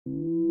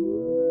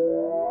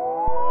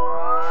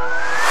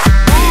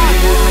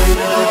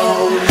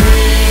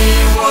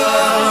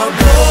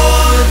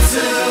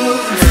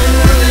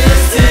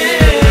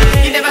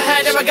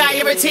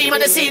team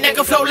on the scene that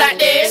can flow like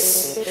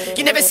this.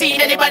 You never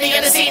seen anybody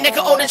on the scene that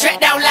can hold a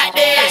track down like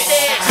this.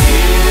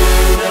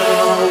 You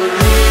know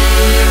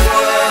we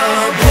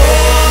were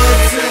born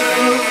to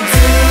do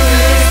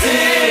this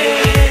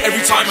thing.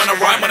 Every time on a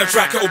rhyme on a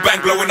track, it'll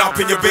bang, blowing up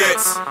in your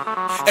bits.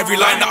 Every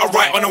line that I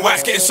write on the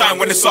wax getting shine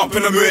when it's up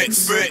in the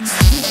mix.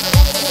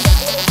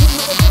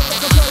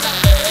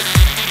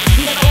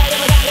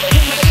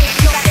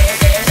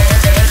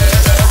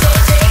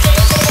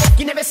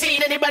 You never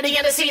seen anybody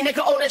on the scene that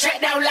can hold a track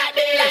down like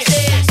this.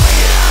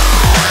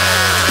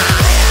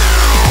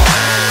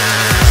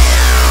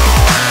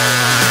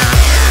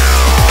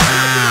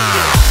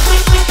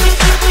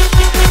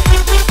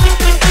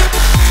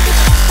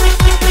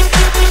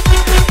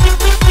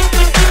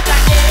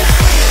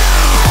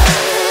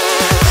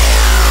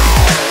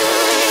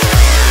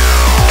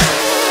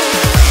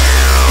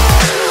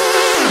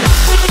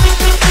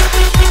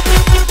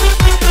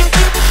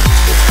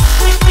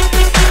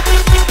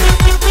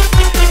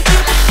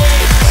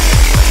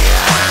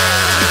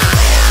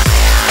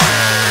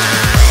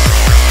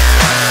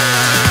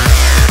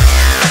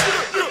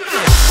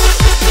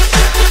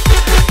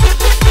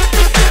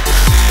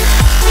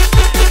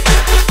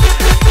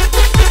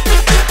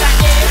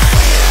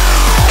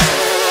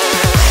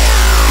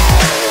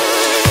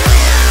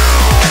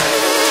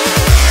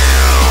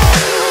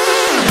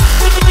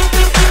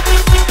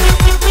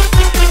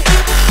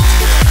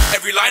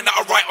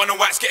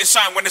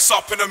 Shine when it's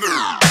up in the mood.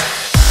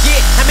 Yeah,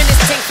 I'm in this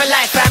thing for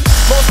life, fam.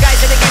 Most guys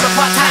in the game are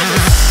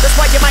part-timers. That's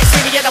why you might see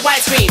me at the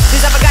widescreen.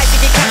 These other guys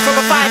you get catch from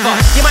a fiver.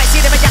 You might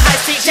see them at your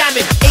high street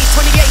jamming.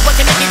 828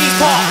 working at these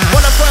park.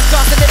 One on first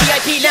class in the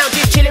VIP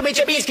lounges, chilling with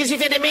your beats cause you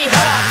feeling me.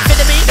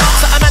 Feeling me?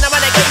 So I'm on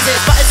the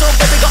gazes, but it's all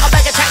good, we got a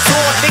bag of tracks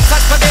on. Big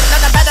touch for them,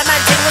 not a better man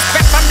thing.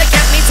 Respect from the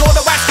camp, needs all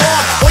the wax on.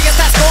 All your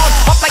stats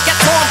gone, up like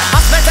you're torn.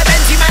 Us men to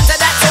Benji, man to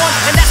that torn.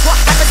 And that's what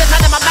happens if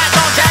none of my bad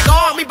don't jag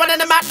on. We running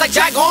the map like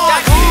jag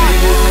on.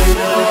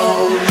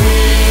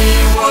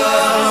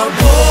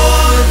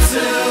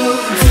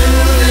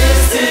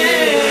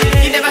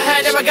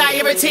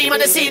 Team on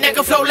the scene that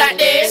can flow like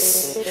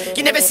this.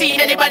 You never seen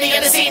anybody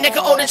on the scene that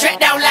can hold a track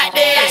down like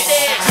this.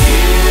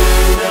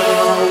 You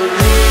know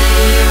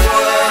we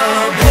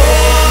were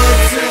born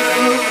to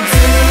do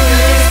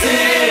this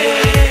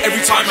thing.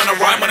 Every time on a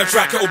rhyme on a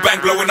track, it'll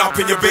bang, blowing up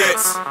in your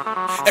bits.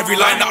 Every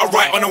line that I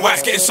write on the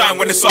wax getting shine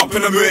when it's up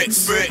in the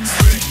mix.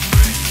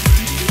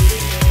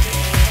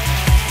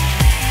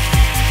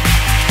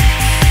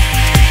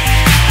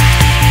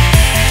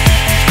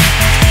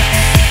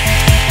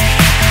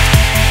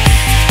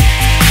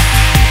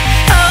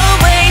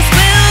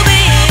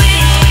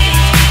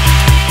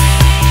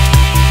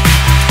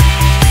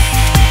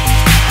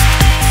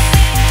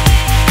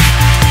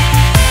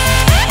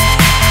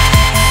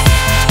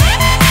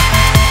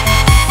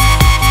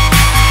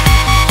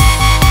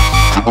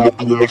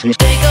 Take over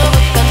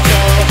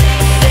control,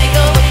 take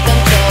over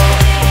control,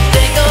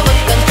 take over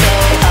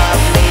control of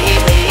me,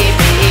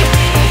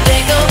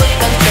 take over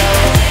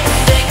control,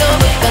 take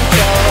over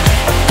control,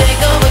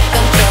 take over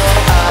control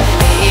of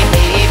me,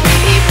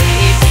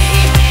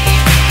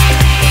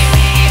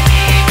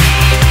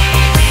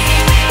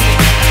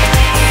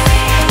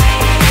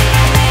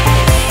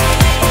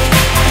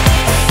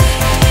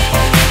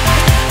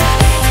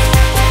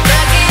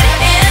 Plug it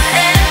in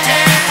and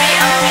turn me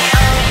on.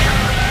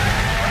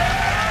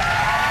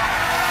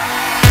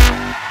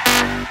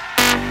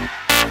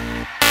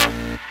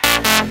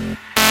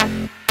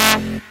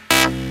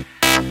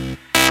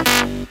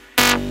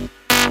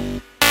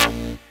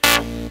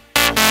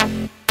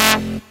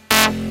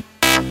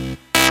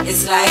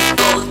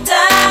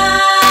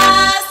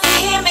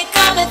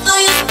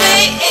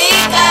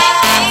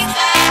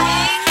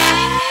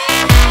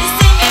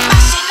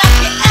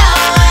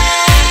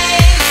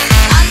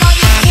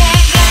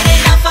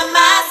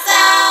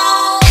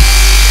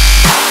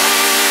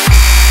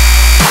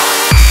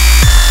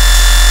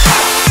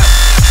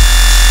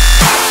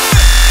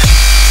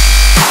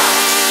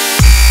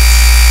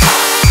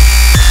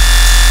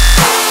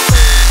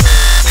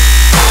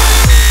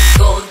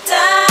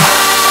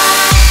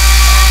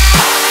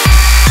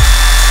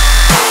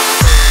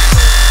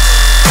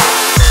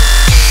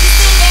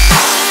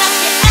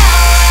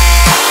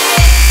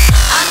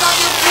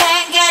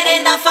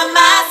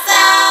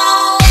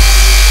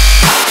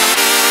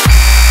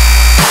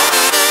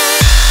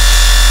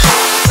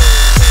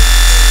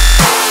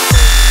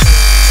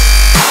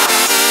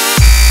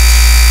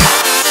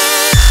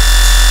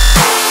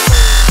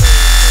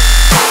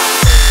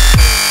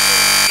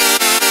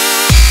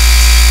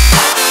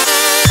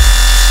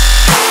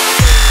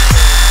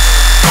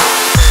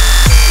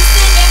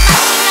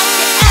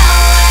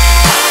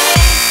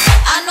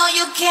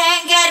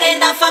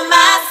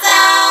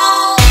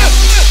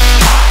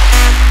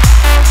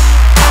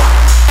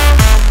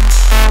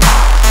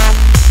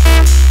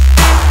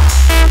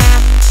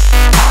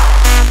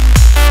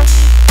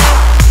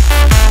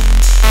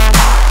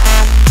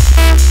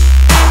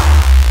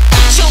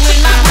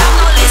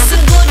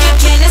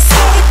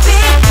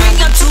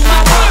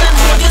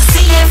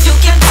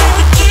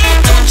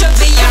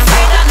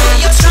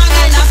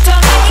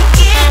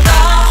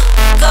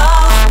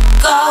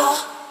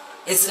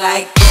 It's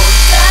like go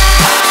down.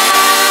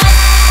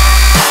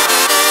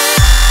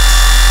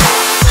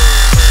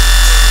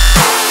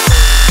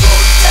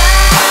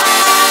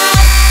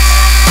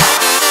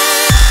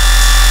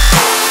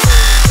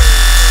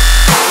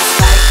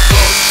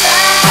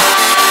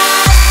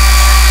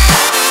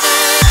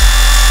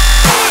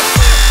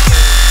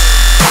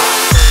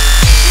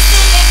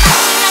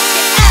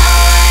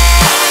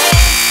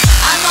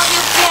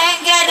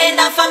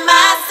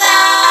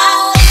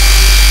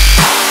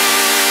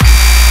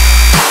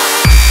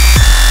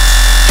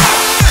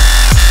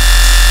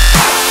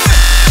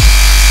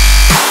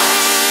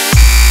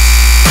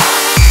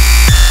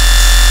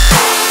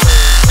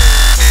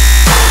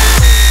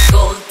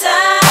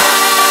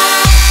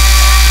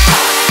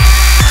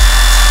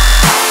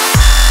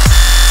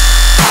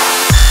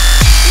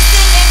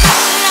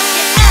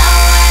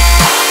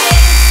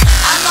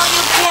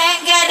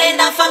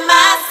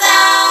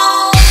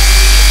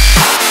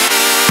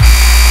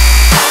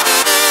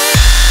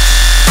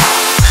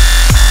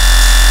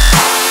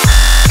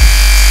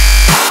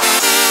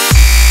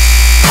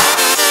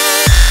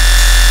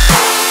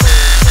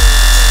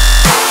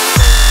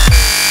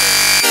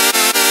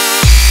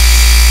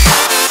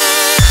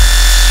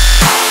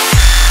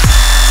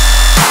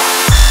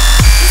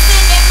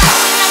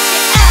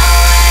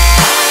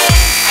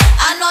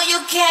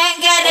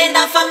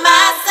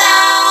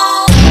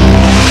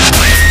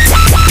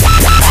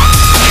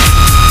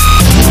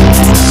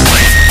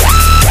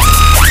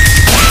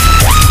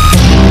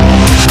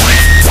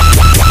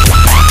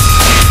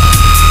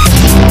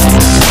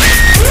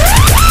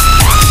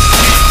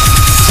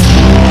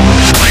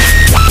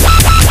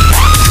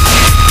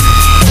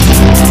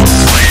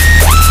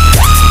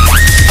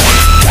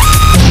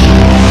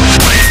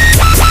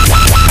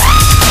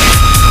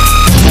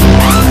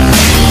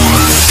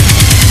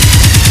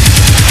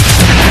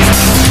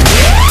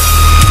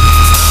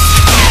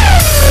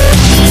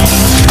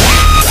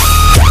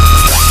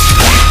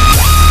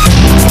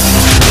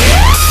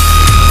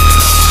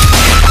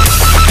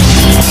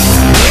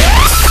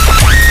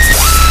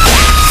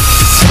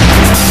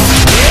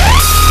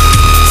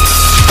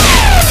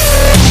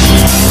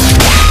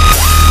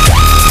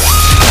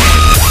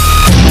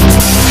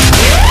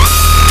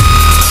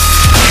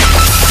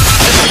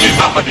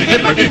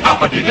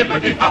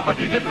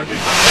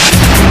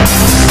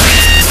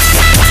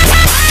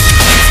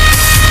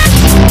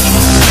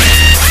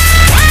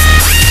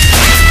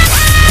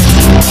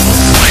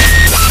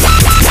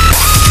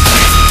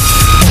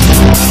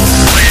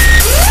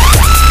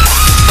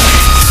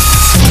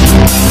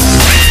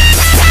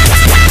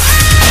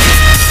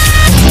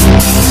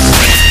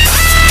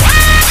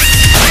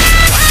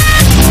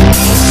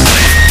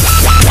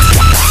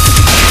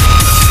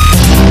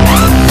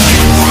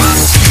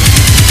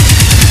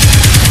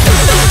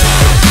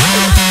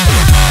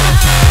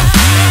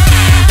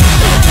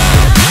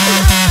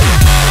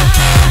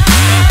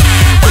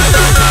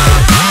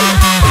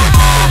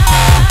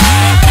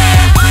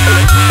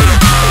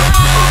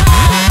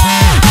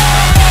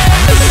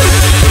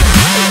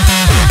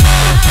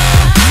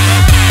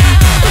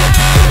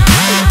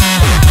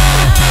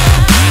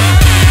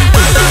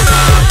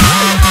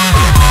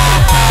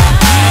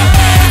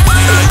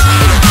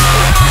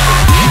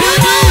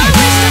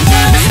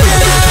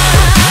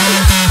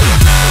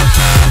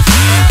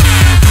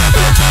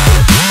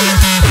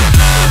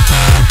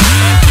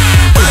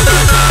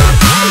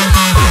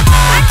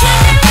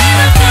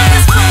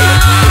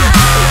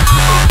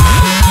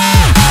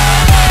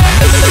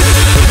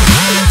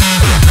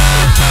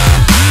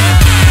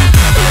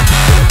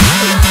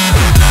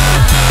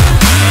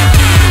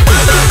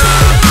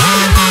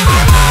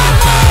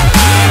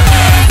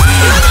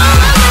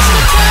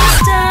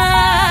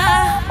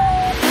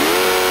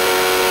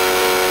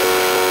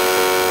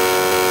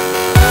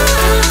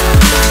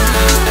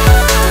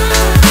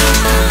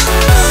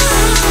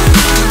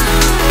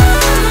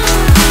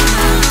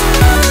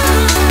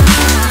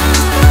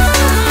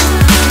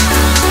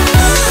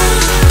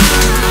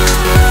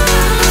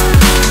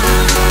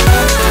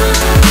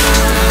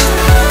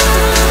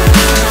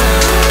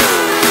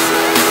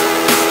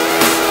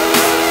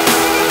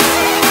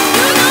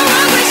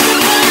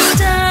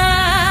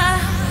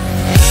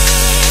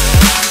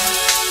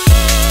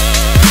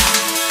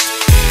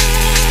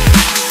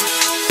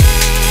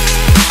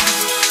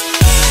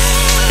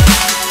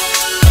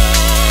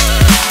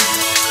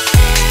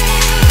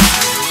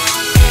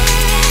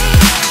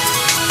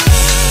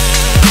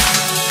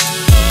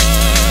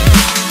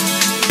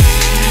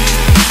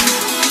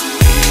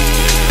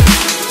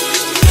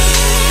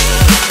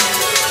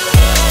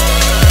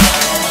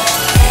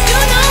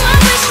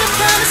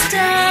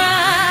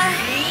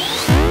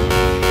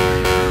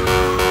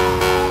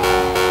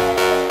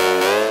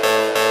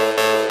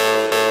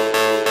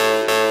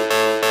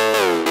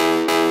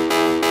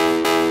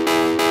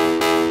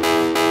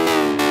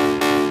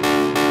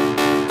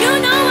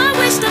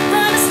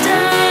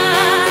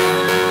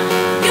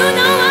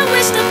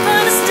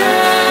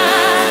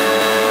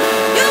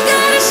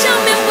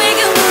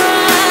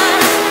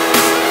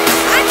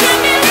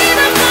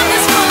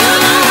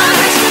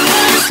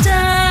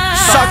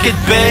 Suck it,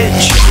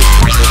 bitch.